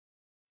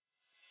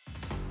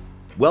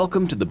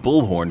Welcome to the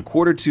Bullhorn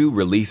Q2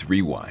 Release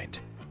Rewind,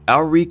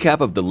 our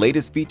recap of the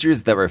latest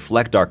features that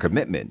reflect our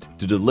commitment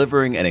to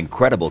delivering an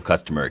incredible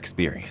customer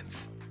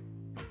experience.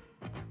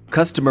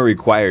 Customer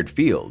Required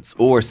Fields,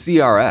 or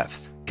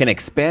CRFs, can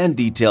expand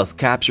details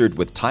captured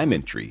with time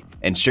entry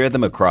and share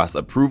them across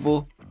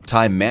approval,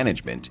 time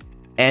management,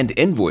 and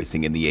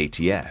invoicing in the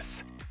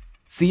ATS.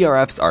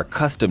 CRFs are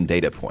custom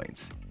data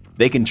points.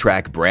 They can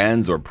track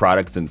brands or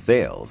products in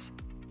sales,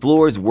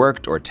 floors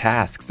worked or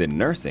tasks in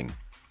nursing,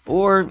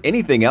 or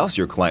anything else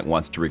your client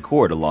wants to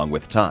record along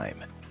with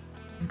time.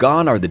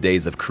 Gone are the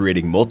days of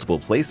creating multiple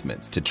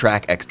placements to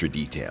track extra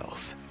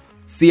details.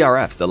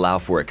 CRFs allow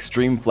for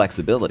extreme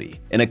flexibility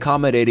in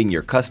accommodating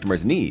your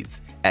customers'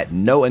 needs at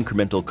no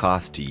incremental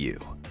cost to you.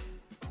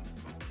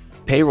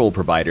 Payroll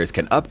providers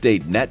can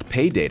update net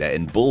pay data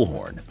in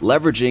Bullhorn,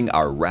 leveraging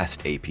our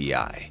REST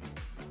API.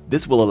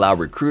 This will allow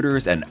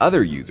recruiters and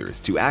other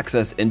users to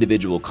access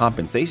individual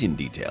compensation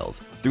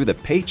details through the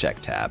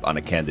Paycheck tab on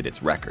a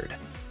candidate's record.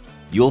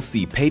 You'll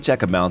see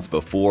paycheck amounts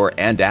before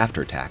and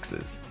after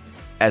taxes,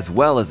 as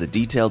well as a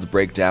detailed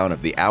breakdown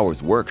of the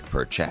hours worked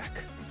per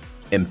check.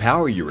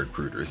 Empower your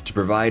recruiters to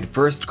provide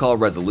first-call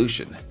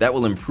resolution that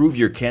will improve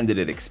your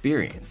candidate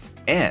experience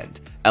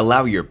and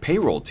allow your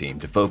payroll team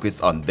to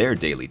focus on their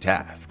daily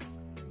tasks.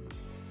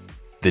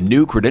 The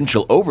new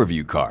Credential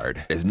Overview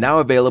card is now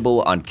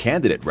available on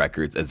candidate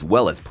records as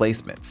well as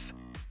placements.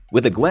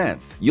 With a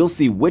glance, you'll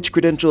see which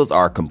credentials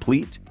are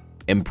complete,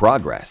 in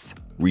progress,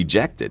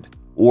 rejected,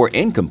 or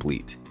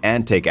incomplete,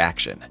 and take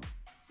action.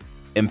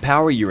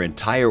 Empower your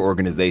entire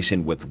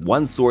organization with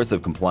one source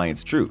of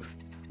compliance truth,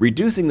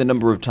 reducing the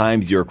number of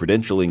times your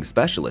credentialing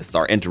specialists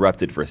are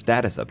interrupted for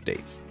status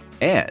updates,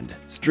 and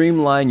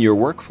streamline your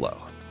workflow.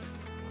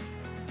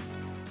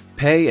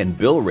 Pay and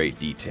bill rate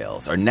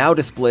details are now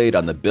displayed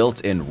on the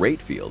built-in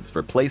rate fields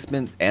for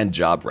placement and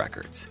job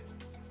records.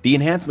 The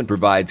enhancement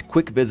provides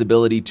quick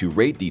visibility to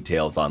rate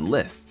details on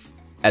lists,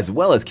 as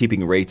well as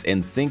keeping rates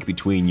in sync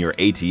between your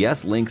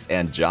ATS links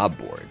and job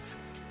boards.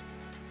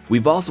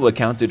 We've also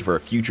accounted for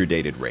future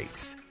dated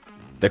rates.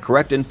 The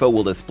correct info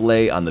will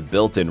display on the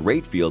built-in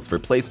rate fields for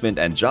placement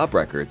and job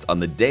records on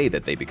the day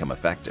that they become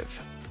effective.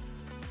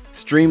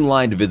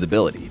 Streamlined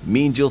visibility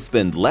means you'll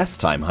spend less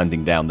time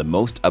hunting down the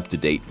most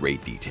up-to-date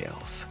rate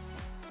details.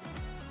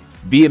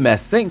 VMS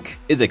Sync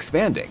is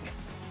expanding.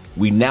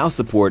 We now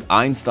support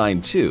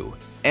Einstein 2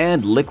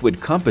 and Liquid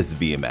Compass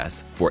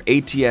VMS for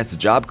ATS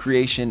job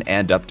creation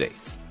and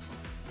updates.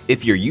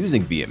 If you're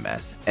using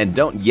VMS and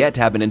don't yet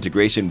have an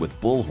integration with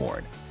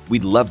Bullhorn,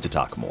 we'd love to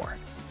talk more.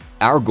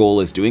 Our goal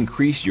is to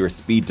increase your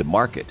speed to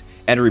market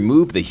and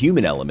remove the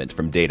human element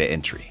from data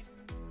entry.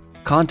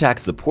 Contact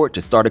support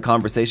to start a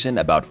conversation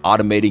about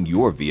automating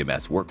your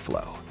VMS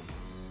workflow.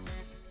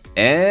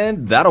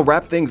 And that'll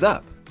wrap things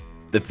up.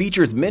 The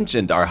features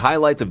mentioned are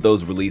highlights of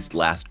those released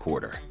last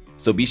quarter,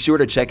 so be sure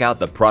to check out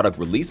the product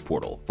release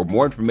portal for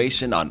more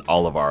information on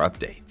all of our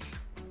updates.